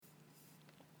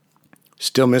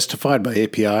Still mystified by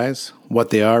APIs, what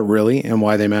they are really and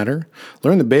why they matter?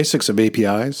 Learn the basics of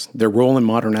APIs, their role in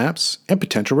modern apps, and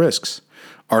potential risks.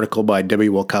 Article by Debbie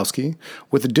Wilkowski,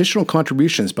 with additional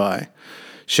contributions by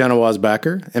Shanawaz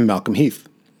Backer and Malcolm Heath.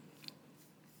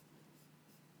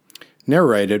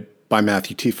 Narrated by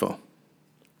Matthew Tifo.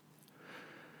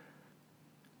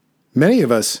 Many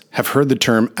of us have heard the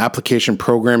term Application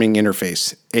Programming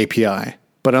Interface, API.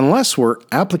 But unless we're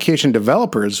application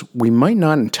developers, we might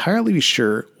not entirely be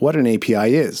sure what an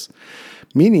API is,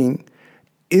 meaning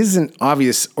isn't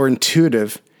obvious or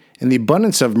intuitive, and the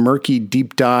abundance of murky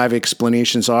deep dive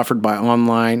explanations offered by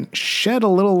online shed a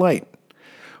little light.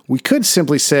 We could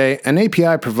simply say an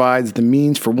API provides the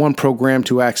means for one program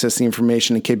to access the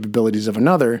information and capabilities of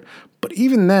another, but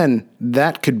even then,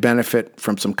 that could benefit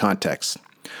from some context.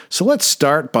 So let's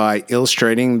start by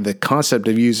illustrating the concept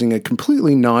of using a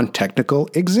completely non-technical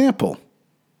example.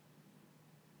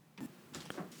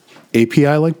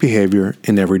 API-like behavior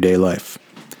in everyday life.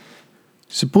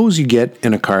 Suppose you get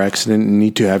in a car accident and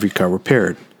need to have your car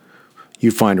repaired.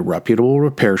 You find a reputable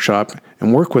repair shop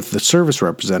and work with the service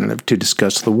representative to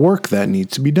discuss the work that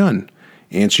needs to be done,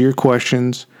 answer your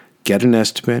questions, get an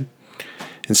estimate,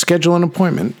 and schedule an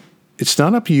appointment. It's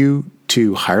not up to you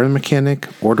to hire a mechanic,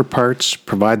 order parts,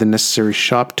 provide the necessary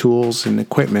shop tools and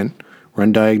equipment,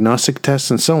 run diagnostic tests,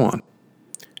 and so on.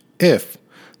 If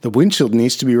the windshield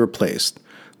needs to be replaced,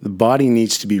 the body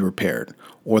needs to be repaired,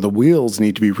 or the wheels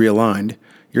need to be realigned,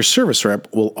 your service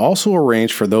rep will also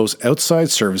arrange for those outside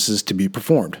services to be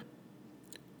performed.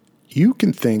 You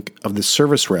can think of the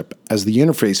service rep as the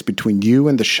interface between you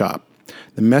and the shop,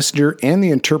 the messenger and the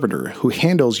interpreter who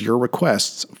handles your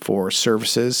requests for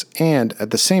services and,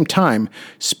 at the same time,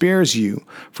 spares you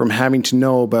from having to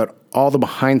know about all the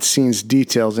behind-the-scenes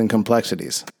details and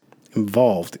complexities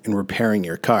involved in repairing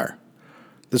your car.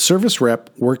 The service rep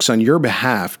works on your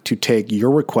behalf to take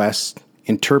your request,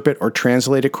 interpret or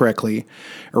translate it correctly,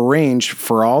 arrange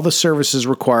for all the services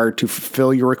required to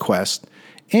fulfill your request,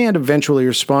 and eventually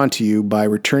respond to you by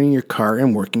returning your car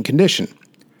in working condition.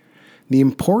 The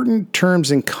important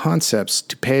terms and concepts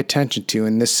to pay attention to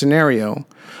in this scenario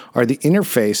are the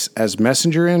interface as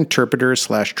messenger and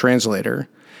interpreter/translator,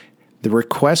 the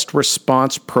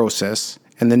request-response process,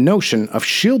 and the notion of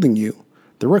shielding you,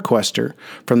 the requester,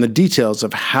 from the details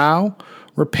of how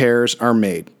repairs are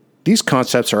made. These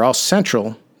concepts are all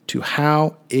central to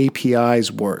how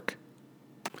APIs work.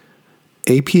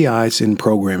 APIs in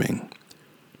programming.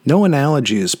 No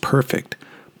analogy is perfect,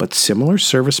 but similar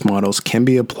service models can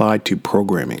be applied to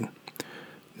programming.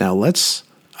 Now let's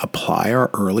apply our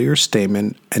earlier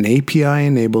statement. An API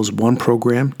enables one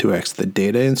program to access the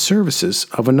data and services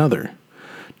of another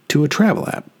to a travel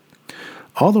app.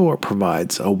 Although it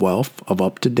provides a wealth of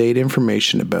up-to-date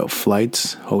information about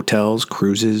flights, hotels,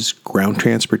 cruises, ground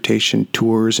transportation,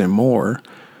 tours, and more,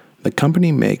 the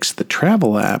company makes the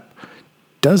travel app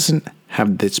doesn't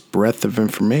have this breadth of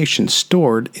information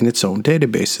stored in its own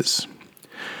databases.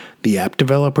 The app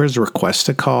developers request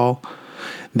a call.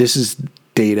 This is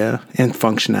data and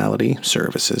functionality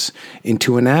services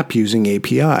into an app using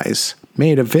APIs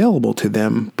made available to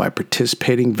them by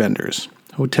participating vendors,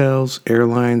 hotels,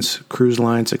 airlines, cruise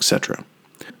lines, etc.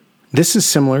 This is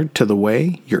similar to the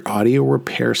way your audio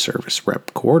repair service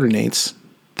rep coordinates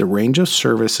the range of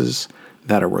services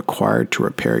that are required to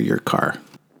repair your car.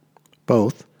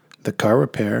 Both the car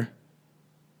repair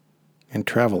and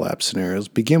travel app scenarios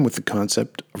begin with the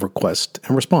concept of request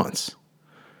and response.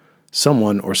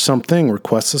 Someone or something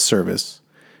requests a service,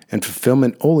 and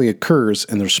fulfillment only occurs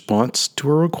in the response to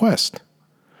a request.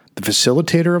 The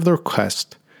facilitator of the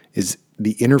request is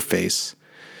the interface.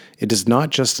 It is not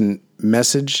just a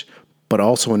message, but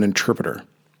also an interpreter.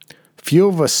 Few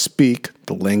of us speak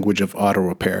the language of auto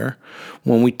repair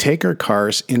when we take our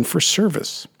cars in for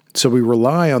service, so we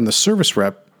rely on the service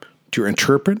rep to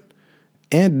interpret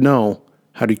and know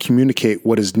how to communicate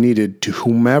what is needed to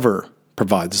whomever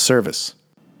provides the service.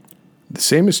 The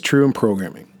same is true in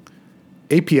programming.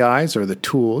 APIs are the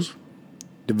tools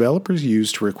developers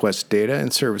use to request data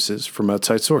and services from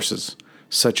outside sources,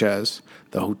 such as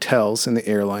the hotels and the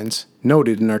airlines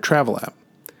noted in our travel app.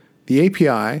 The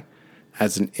API,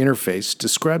 as an interface,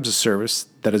 describes a service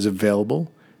that is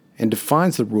available and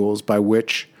defines the rules by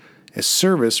which a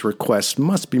service request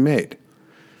must be made.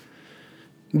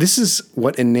 This is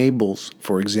what enables,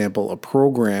 for example, a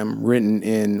program written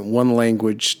in one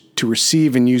language to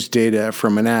receive and use data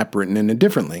from an app written in a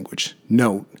different language.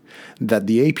 Note that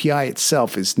the API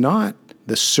itself is not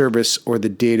the service or the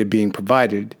data being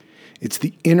provided, it's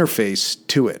the interface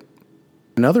to it.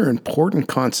 Another important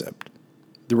concept: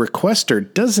 the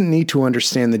requester doesn't need to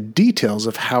understand the details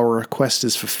of how a request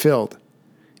is fulfilled.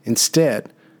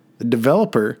 Instead, the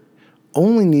developer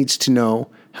only needs to know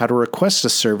how to request a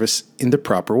service in the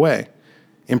proper way.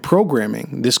 In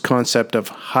programming, this concept of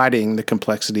hiding the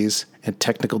complexities and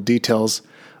technical details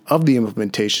of the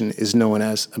implementation is known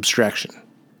as abstraction.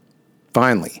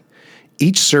 Finally,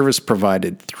 each service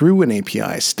provided through an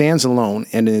API stands alone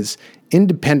and is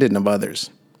independent of others,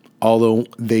 although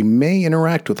they may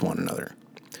interact with one another.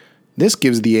 This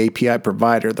gives the API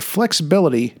provider the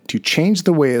flexibility to change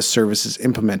the way a service is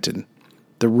implemented.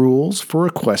 The rules for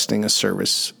requesting a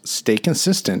service stay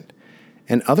consistent,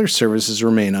 and other services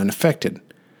remain unaffected.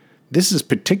 This is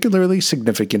particularly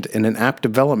significant in an app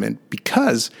development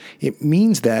because it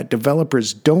means that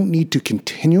developers don't need to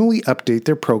continually update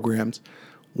their programs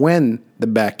when the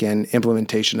back-end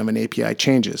implementation of an API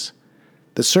changes.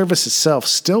 The service itself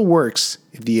still works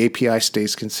if the API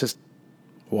stays consistent.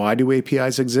 Why do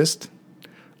APIs exist?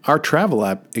 Our travel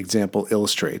app example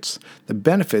illustrates the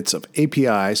benefits of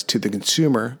APIs to the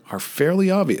consumer are fairly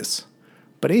obvious.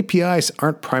 But APIs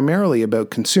aren't primarily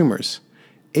about consumers.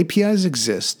 APIs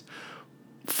exist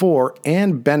for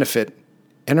and benefit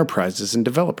enterprises and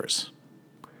developers.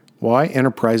 Why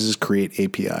enterprises create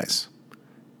APIs?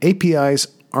 APIs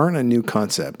aren't a new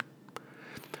concept.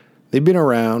 They've been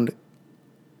around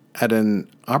at an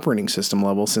operating system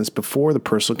level since before the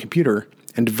personal computer,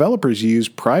 and developers use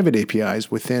private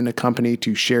APIs within a company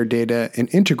to share data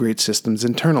and integrate systems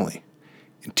internally.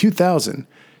 In 2000,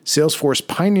 Salesforce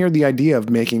pioneered the idea of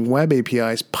making web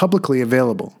APIs publicly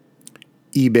available.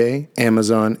 eBay,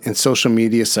 Amazon, and social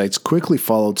media sites quickly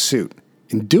followed suit.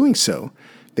 In doing so,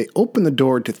 they opened the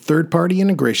door to third-party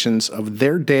integrations of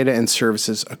their data and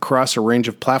services across a range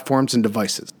of platforms and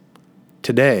devices.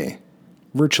 Today,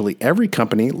 virtually every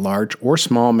company, large or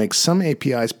small, makes some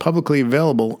APIs publicly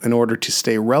available in order to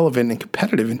stay relevant and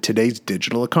competitive in today's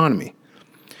digital economy.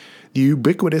 The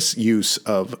ubiquitous use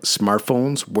of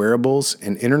smartphones, wearables,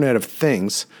 and Internet of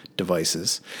Things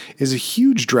devices is a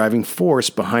huge driving force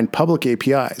behind public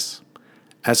APIs.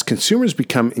 As consumers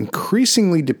become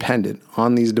increasingly dependent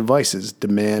on these devices,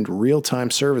 demand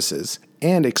real-time services,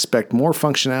 and expect more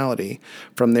functionality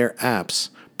from their apps,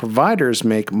 providers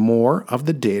make more of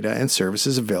the data and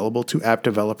services available to app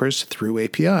developers through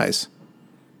APIs.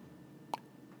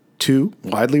 Two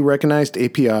widely recognized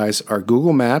APIs are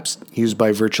Google Maps, used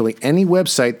by virtually any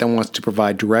website that wants to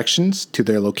provide directions to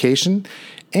their location,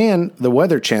 and the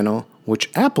Weather Channel,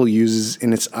 which Apple uses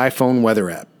in its iPhone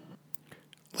weather app.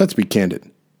 Let's be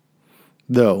candid.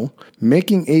 Though,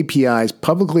 making APIs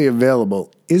publicly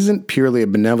available isn't purely a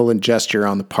benevolent gesture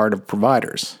on the part of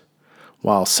providers.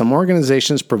 While some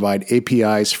organizations provide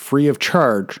APIs free of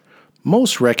charge,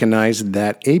 most recognize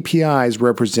that APIs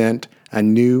represent a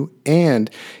new and,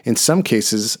 in some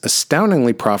cases,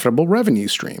 astoundingly profitable revenue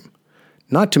stream.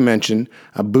 Not to mention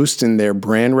a boost in their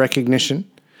brand recognition.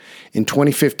 In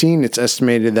 2015, it's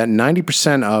estimated that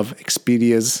 90% of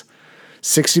Expedia's,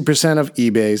 60% of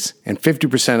eBay's, and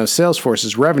 50% of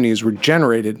Salesforce's revenues were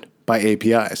generated by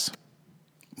APIs.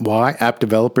 Why app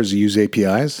developers use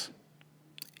APIs?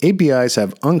 APIs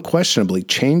have unquestionably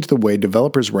changed the way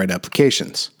developers write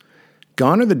applications.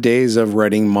 Gone are the days of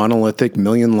writing monolithic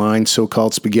million-line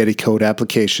so-called spaghetti code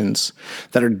applications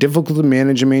that are difficult to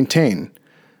manage and maintain.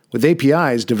 With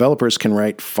APIs, developers can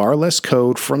write far less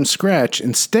code from scratch,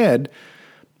 instead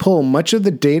pull much of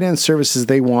the data and services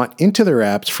they want into their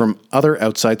apps from other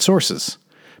outside sources.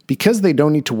 Because they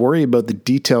don't need to worry about the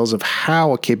details of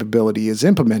how a capability is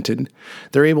implemented,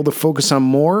 they're able to focus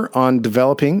more on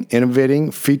developing,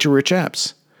 innovating, feature-rich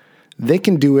apps. They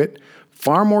can do it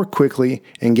far more quickly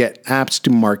and get apps to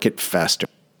market faster.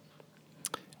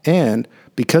 And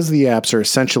because the apps are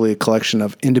essentially a collection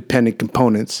of independent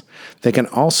components, they can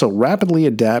also rapidly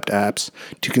adapt apps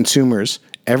to consumers'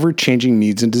 ever-changing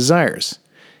needs and desires.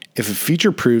 If a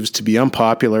feature proves to be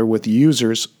unpopular with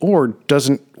users or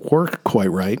doesn't work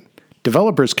quite right,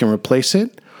 developers can replace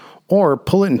it or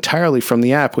pull it entirely from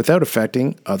the app without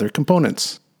affecting other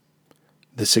components.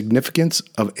 The significance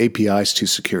of APIs to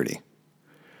security.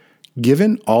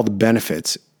 Given all the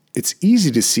benefits, it's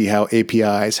easy to see how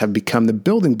APIs have become the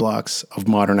building blocks of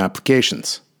modern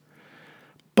applications.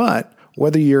 But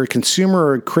whether you're a consumer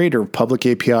or a creator of public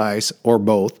APIs, or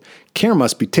both, care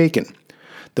must be taken.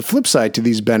 The flip side to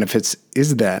these benefits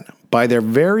is that, by their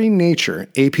very nature,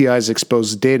 APIs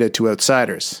expose data to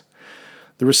outsiders.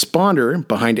 The responder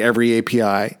behind every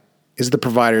API is the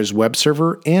provider's web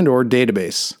server and/or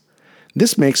database.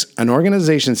 This makes an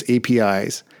organization's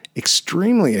APIs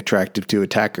extremely attractive to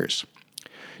attackers,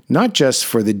 not just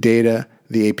for the data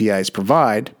the APIs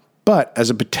provide, but as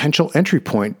a potential entry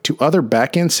point to other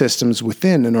back-end systems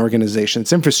within an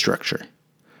organization's infrastructure.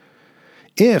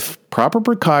 If proper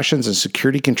precautions and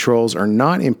security controls are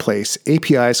not in place,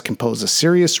 APIs can pose a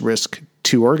serious risk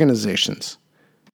to organizations.